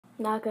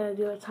Not gonna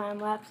do a time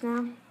lapse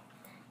now.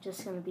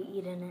 Just gonna be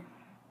eating it.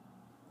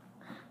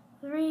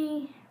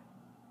 3,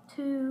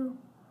 2,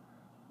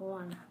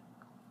 1.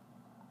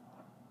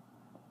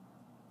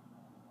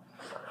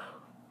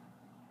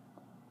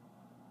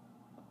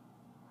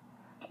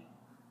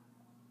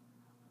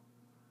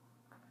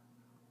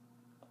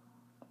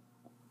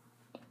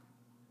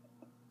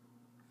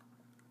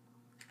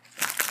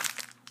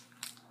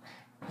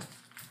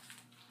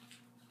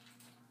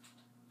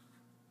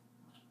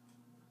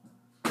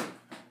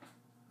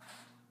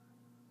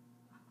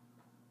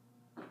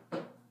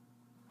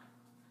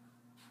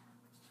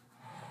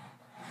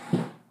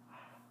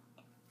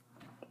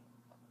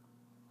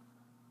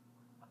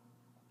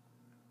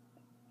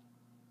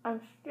 I'm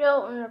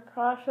still in the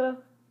process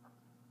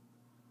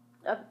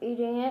of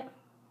eating it.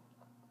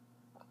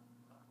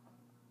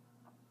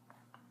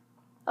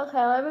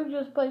 Okay, let me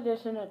just put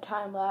this in a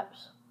time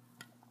lapse.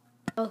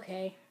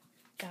 Okay,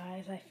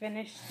 guys, I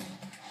finished.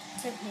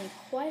 It took me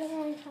quite a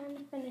long time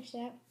to finish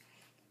that.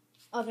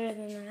 Other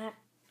than that,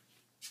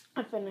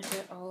 I finished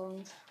it all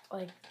in,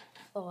 like,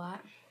 a lot.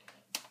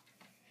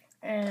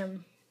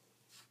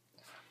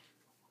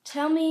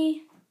 Tell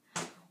me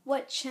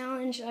what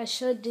challenge I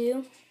should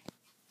do.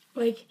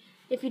 Like,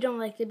 if you don't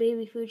like the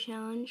baby food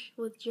challenge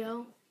with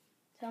Joe,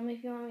 tell me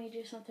if you want me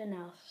to do something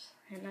else,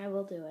 and I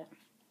will do it.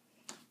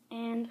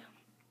 And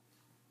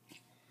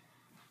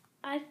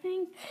I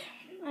think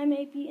I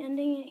may be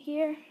ending it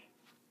here.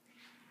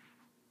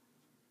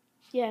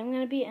 Yeah, I'm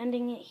going to be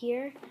ending it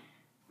here,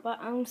 but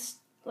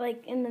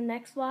like, in the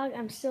next vlog,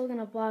 I'm still going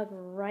to vlog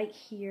right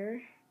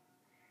here.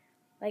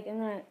 Like, I'm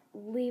going to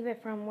leave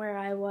it from where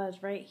I was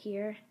right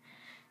here.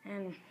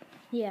 And,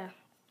 yeah,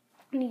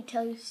 I need to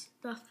tell you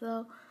stuff,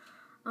 though.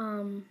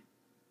 On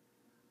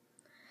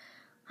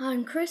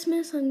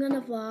Christmas, I'm going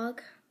to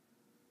vlog.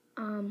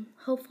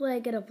 Hopefully I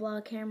get a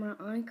vlog camera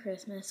on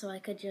Christmas so I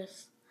could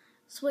just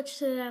switch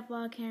to that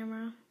vlog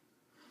camera.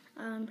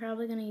 I'm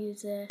probably going to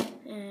use it.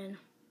 And,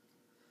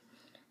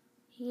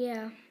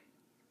 yeah,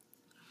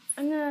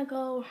 I'm going to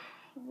go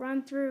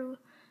run through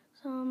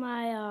some of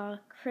my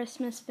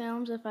Christmas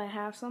films if I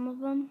have some of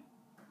them,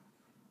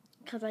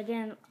 because I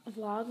didn't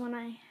vlog when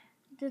I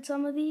did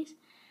some of these,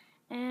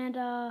 and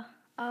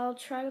I'll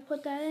try to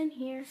put that in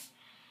here.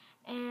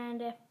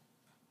 And if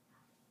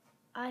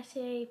I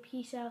say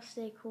peace out,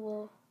 stay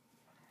cool,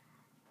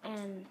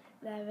 and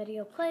that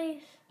video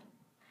plays,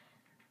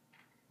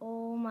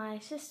 oh, my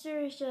sister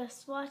is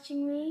just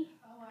watching me.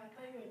 Oh, I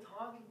thought you were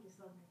talking to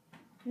somebody.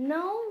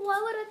 No,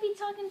 why would I be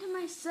talking to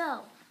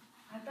myself?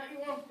 I thought you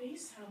were on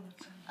FaceTime with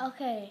somebody.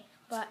 Okay,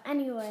 but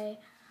anyway,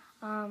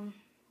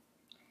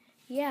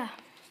 yeah,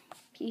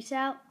 peace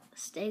out,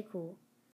 stay cool.